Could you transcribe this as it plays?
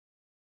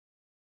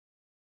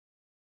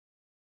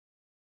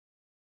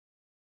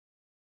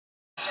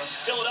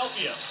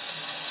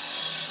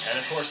Philadelphia. And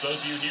of course,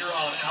 those of you here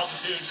on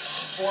Altitude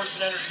Sports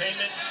and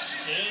Entertainment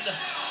in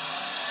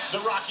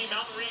the Rocky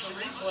Mountain region.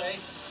 Replay.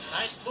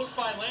 Nice look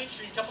by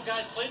Langtree. A couple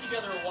guys played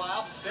together a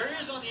while. There he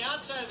is on the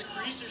outside of the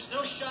crease. There's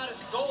no shot at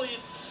the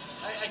goalie.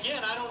 And again,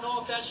 I don't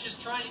know if that's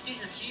just trying to get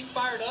your team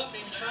fired up,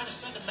 maybe trying to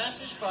send a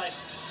message by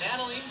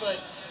Natalie, but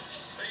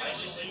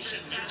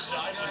Isolation near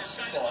side with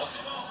Seaball.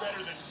 This is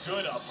better than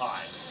good up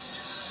high.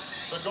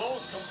 The goal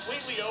is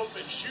completely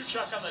open.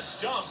 Shuchuk on the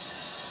dunk.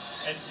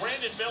 And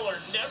Brandon Miller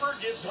never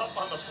gives up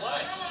on the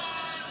play.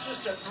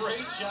 Just a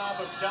great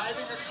job of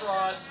diving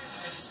across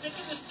and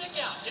sticking the stick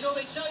out. You know,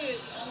 they tell you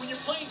when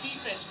you're playing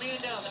defense, man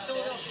down, the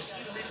Philadelphia, you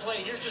see the replay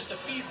here, just a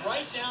feed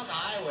right down the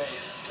highway.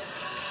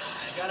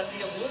 You got to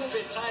be a little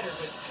bit tighter,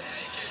 but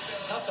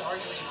it's tough to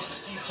argue anything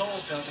Steve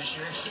Toll's done this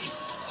year. He's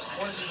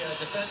one of the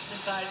defensemen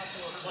tied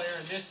outdoor player,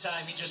 and this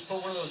time he just put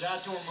one of those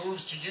outdoor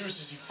moves to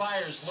use as he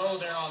fires low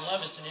there on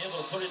Levis and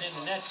able to put it in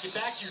the net. To get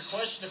back to your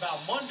question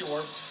about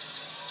Mundorf,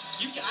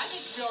 I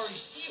think we already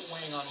see it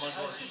weighing on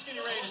Mundorf. I was just getting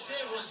ready to say,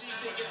 we'll see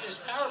if they get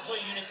this power play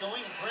unit going,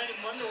 and Brandon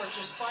Mundorf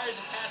just fires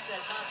it past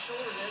that top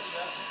shoulder there,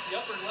 the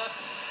upper left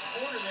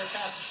corner there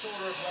past the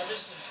shoulder of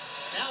Levis, and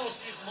now we'll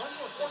see if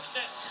Mundorf works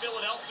net.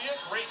 Philadelphia,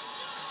 great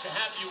to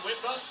have you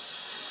with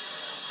us.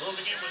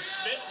 Moving in with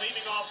Smith,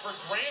 leaving off for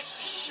Grant.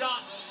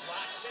 Shot.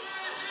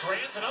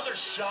 Grant, another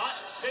shot.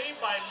 Saved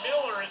by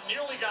Miller and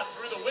nearly got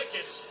through the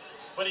wickets,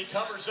 but he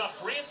covers up.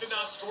 Grant did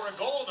not score a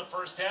goal in the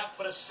first half,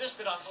 but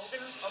assisted on 6.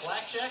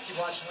 Blackjack, you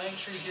watch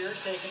Langtree here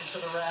taking it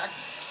to the rack.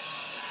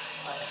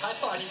 I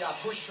thought he got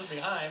pushed from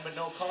behind, but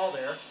no call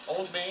there.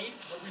 Old Maid,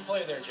 what did we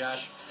play there,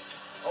 Josh?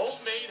 Old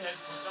Maid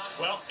was not,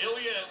 well,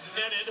 Ilya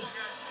netted.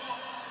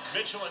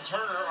 Mitchell and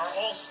Turner are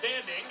all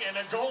standing,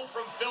 and a goal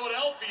from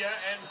Philadelphia,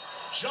 and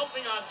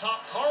jumping on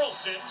top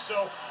Carlson,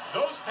 so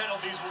those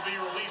penalties will be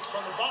released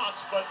from the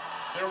box, but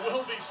there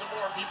will be some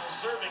more people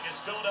serving as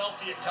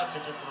Philadelphia cuts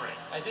it to 3.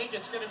 I think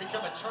it's going to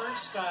become a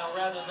turnstile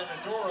rather than a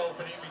door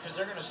opening, because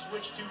they're going to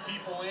switch 2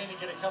 people in and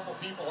get a couple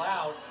people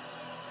out.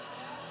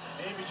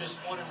 Maybe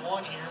just 1 and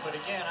 1 here, but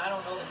again, I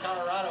don't know that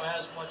Colorado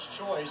has much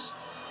choice.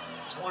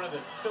 It's one of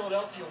the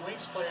Philadelphia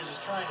Wings players is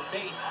trying to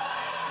bait.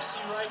 You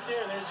see right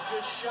there, there's a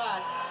good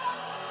shot.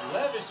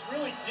 Levis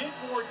really did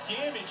more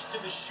damage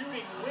to the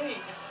shooting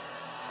wing.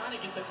 Trying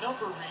to get the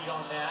number read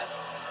on that.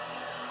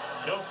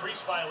 No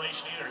crease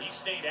violation either. He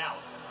stayed out.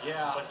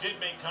 Yeah. But did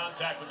make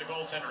contact with the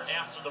goaltender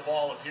after the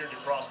ball appeared to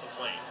cross the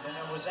plane. And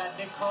then was that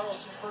Nick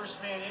Carlson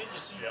first man in?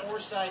 You see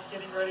Forsyth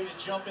getting ready to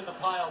jump in the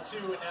pile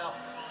too. And now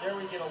there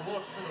we get a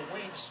look for the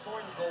Wings.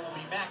 Scoring the goal will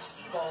be Max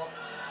Seaball.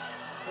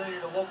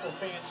 Familiar to local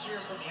fans here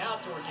from the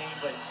outdoor game.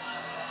 But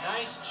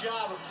nice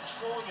job of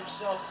controlling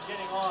himself and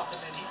getting off. And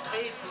then he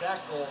paid for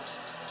that goal.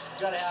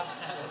 You've got to have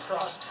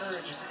cross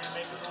courage if you're going to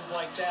make a move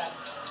like that.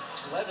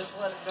 Levis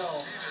let him know.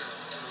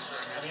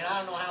 I mean, I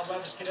don't know how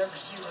Levis could ever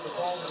see where the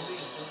ball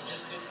released, so he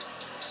just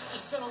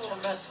sent a little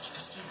message to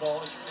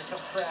Seaball, if you're going to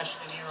come crashing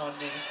in here on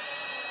me.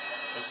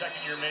 The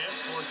second-year man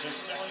scores his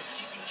second. He's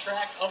keeping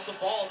track of the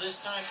ball this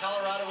time.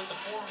 Colorado with the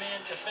 4-man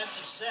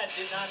defensive set.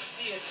 Did not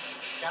see it.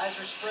 Guys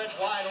are spread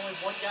wide. Only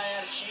one guy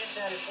had a chance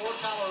at it for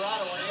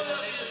Colorado. Unable to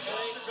make the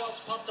play.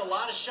 Vanderbilt's pumped a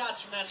lot of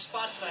shots from that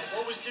spot tonight.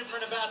 What was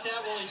different about that?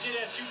 Well, he did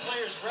have 2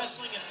 players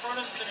wrestling in front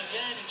of him, and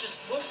again, it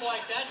just looked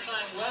like that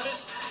time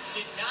Levis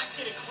did not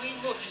get a clean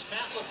look. As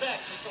Matt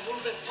Lebec, just a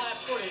little bit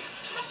flat-footed.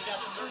 As he got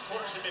the third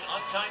quarters have been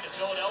unkind to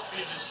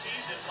Philadelphia this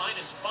season.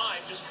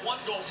 -5. Just 1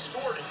 goal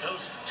scored in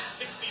those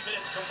 60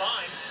 minutes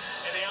combined,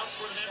 and they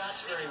outscored the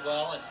shots very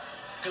well, and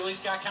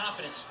Philly's got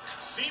confidence.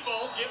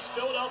 Seabold gives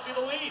Philadelphia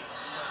the lead.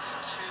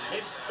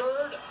 His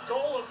 3rd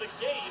goal of the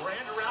game.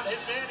 Brand around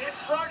his man in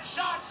front.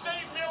 Shot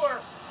save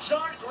Miller.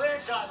 John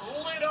Grant got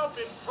lit up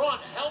in front.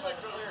 Helmet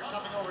player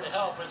coming over to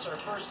help. It's our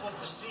first look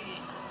to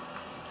see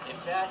if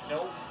that.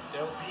 Nope.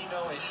 There'll be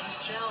no. If he's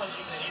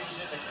challenging that he was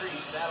in the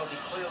crease, that'll be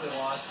clearly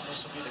lost, and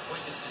this will be the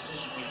quickest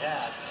decision we've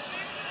had.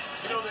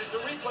 You know, the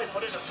replay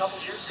put in a couple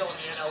years ago in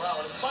the NLL,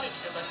 and it's funny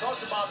because I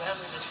talked to Bob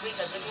Henley this week.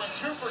 I said, we went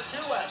 2 for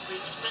 2 last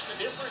week, which meant the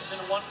difference in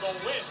a 1-goal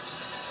win.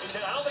 He said,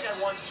 I don't think I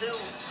won 2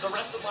 the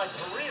rest of my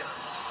career.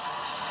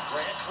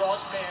 Grant draws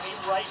Manny,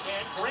 right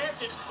hand.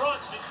 Grant in front,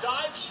 the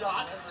dive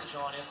shot. Leverage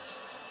on him.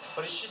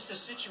 But it's just a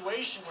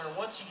situation where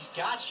once he's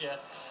got you,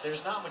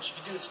 there's not much you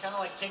can do. It's kind of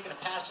like taking a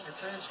pass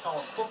interference call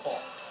in football.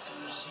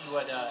 You see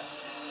what,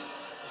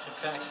 if in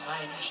fact,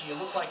 Iannucci, it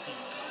looked like the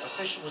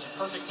official was in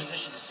perfect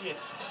position to see it.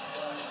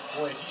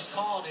 Boy, if he's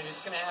calling it,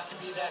 it's going to have to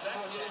be that. That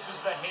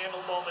loses the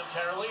handle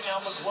momentarily. Now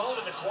McGlone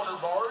in the corner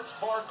bar. It's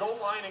far goal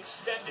line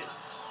extended.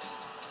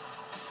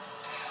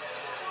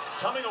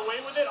 Coming away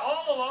with it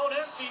all alone,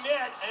 empty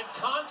net, and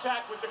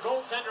contact with the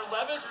goaltender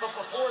Levis, but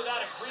before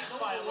that, a crease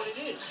violation. What it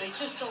is, they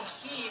just don't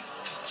seem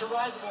to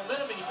ride the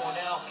momentum anymore.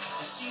 Now,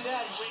 you see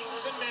that.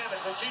 Wings and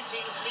Mammoth, the 2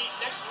 teams meet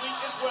next week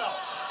as well.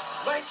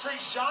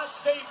 Langtree shot,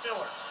 save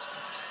Miller.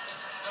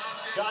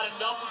 Got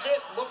enough of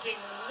it, looking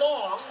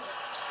long.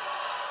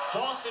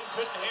 Dawson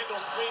couldn't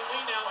handle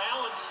cleanly. Now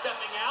Allen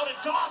stepping out, and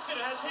Dawson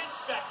has his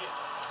second.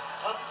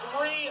 A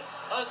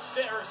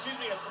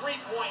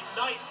three-point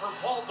night for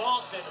Paul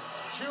Dawson.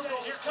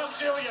 Here comes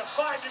Ilya,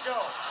 5 to go.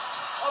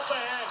 Up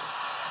ahead.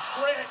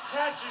 Grant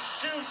catches,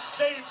 shoots,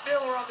 save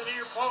Miller on the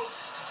near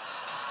post.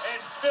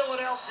 And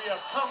Philadelphia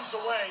comes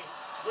away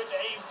with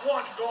a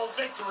 1-goal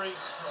victory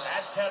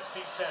at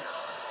Pepsi Center.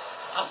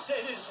 I'll say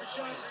this for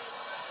John.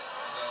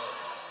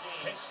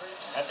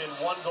 Have been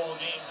 1-goal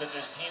games that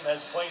this team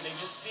has played. They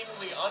just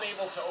seemingly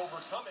unable to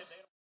overcome it.